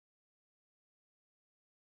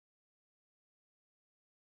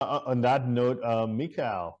on that note,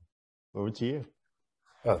 Mikhail, over to you.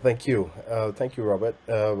 Thank you. Thank you, Robert.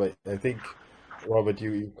 I think, Robert,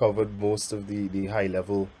 you covered most of the high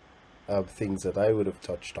level things that I would have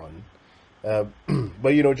touched on.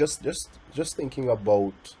 But just thinking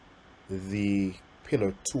about the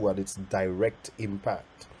pillar two and its direct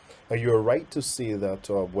impact. You're right to say that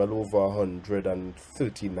well over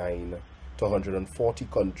 139 to 140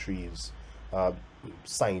 countries uh,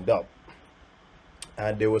 signed up,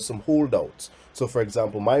 and there were some holdouts. So, for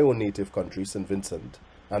example, my own native country, St. Vincent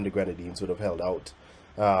and the Grenadines, would have held out.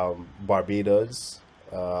 Barbados,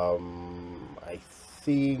 I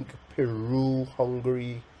think Peru,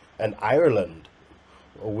 Hungary, and Ireland,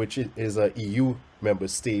 which is a EU member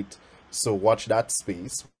state. So watch that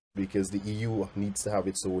space because the EU needs to have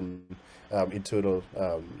its own internal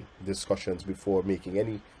discussions before making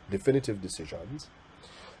any definitive decisions.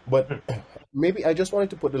 But maybe I just wanted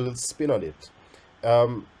to put a little spin on it.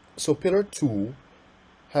 So Pillar Two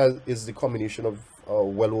is the combination of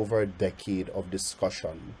well over a decade of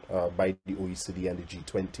discussion by the OECD and the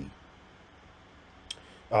G20.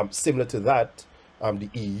 Similar to that, the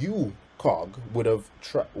EU COG would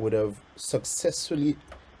have successfully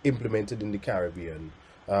implemented in the Caribbean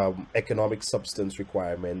economic substance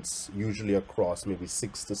requirements, usually across maybe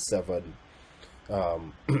 6 to 7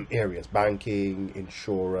 areas: banking,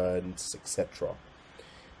 insurance, etc.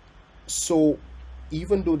 So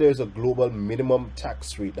even though there's a global minimum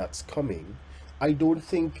tax rate that's coming, I don't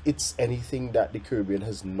think it's anything that the Caribbean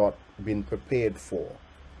has not been prepared for,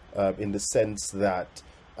 in the sense that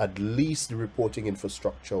at least the reporting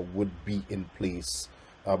infrastructure would be in place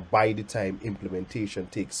by the time implementation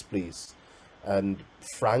takes place. And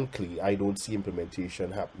frankly, I don't see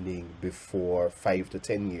implementation happening before 5 to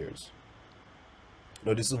 10 years.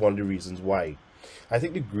 Now, this is one of the reasons why. I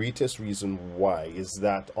think the greatest reason why is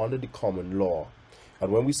that under the common law,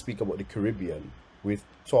 and when we speak about the Caribbean, we're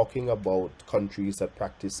talking about countries that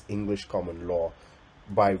practice English common law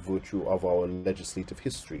by virtue of our legislative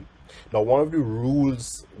history. Now, one of the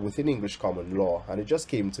rules within English common law, and it just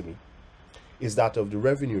came to me, is that of the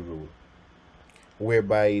revenue rule,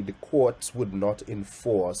 whereby the courts would not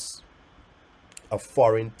enforce a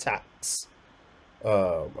foreign tax,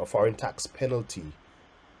 a foreign tax penalty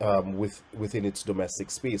within its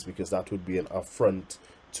domestic space, because that would be an affront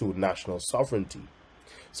to national sovereignty.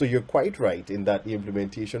 So you're quite right in that the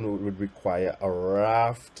implementation would require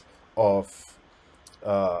of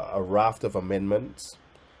a raft of amendments,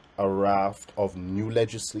 a raft of new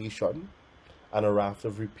legislation, and a raft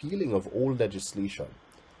of repealing of old legislation.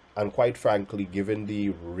 And quite frankly, um, given the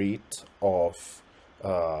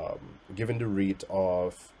rate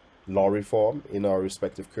of law reform in our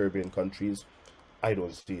respective Caribbean countries, I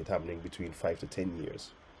don't see it happening between 5 to 10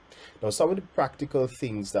 years. Now, some of the practical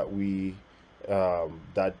things that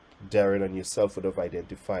Darren and yourself would have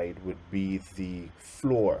identified would be the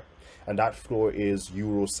floor, and that floor is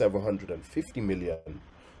Euro 750 million,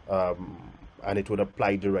 and it would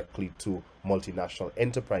apply directly to multinational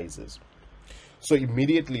enterprises. So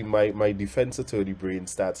immediately my defense attorney brain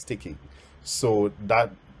starts ticking. So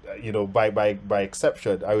that, by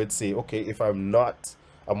exception, I would say, okay, if I'm not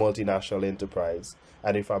a multinational enterprise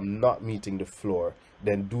and if I'm not meeting the floor,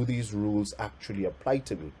 then do these rules actually apply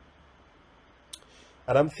to me?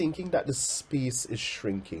 And I'm thinking that the space is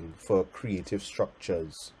shrinking for creative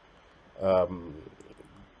structures. Um,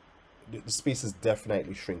 the space is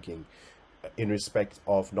definitely shrinking in respect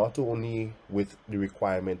of not only with the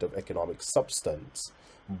requirement of economic substance,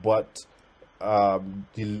 but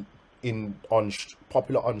the in on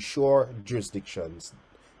popular onshore jurisdictions.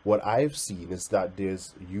 What I've seen is that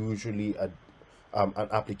there's usually an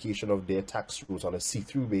application of their tax rules on a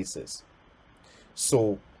see-through basis.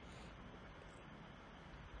 So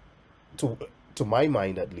to to my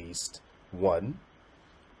mind at least, one,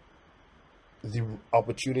 the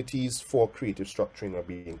opportunities for creative structuring are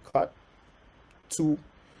being cut. Two,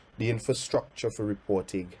 the infrastructure for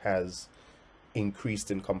reporting has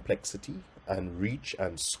increased in complexity and reach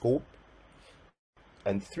and scope.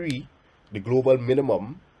 And three, the global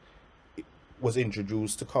minimum was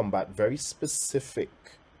introduced to combat very specific,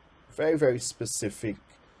 very specific,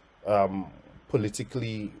 um,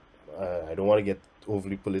 politically, I don't want to get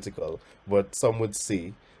overly political, but some would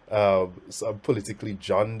say some politically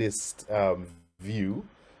jaundiced view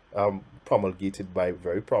promulgated by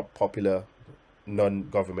very popular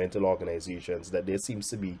non-governmental organizations, that there seems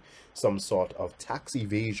to be some sort of tax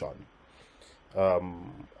evasion.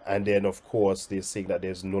 And then, of course, they're saying that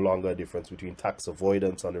there's no longer a difference between tax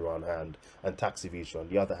avoidance on the one hand and tax evasion on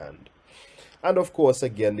the other hand. And of course,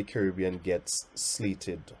 again, the Caribbean gets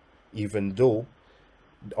slated, even though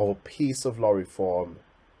our pace of law reform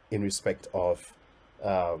in respect of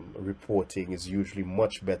reporting is usually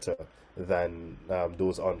much better than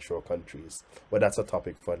those onshore countries. But that's a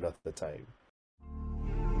topic for another time.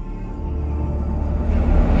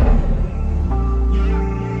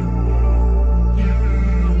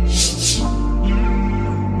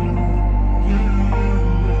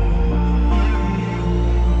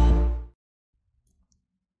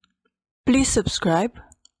 Please subscribe,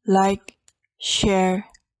 like, share,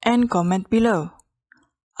 and comment below.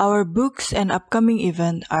 Our books and upcoming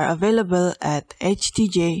event are available at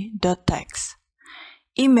htj.tax.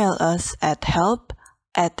 Email us at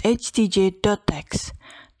help@htj.tax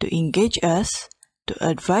to engage us, to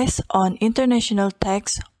advise on international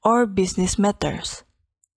tax or business matters.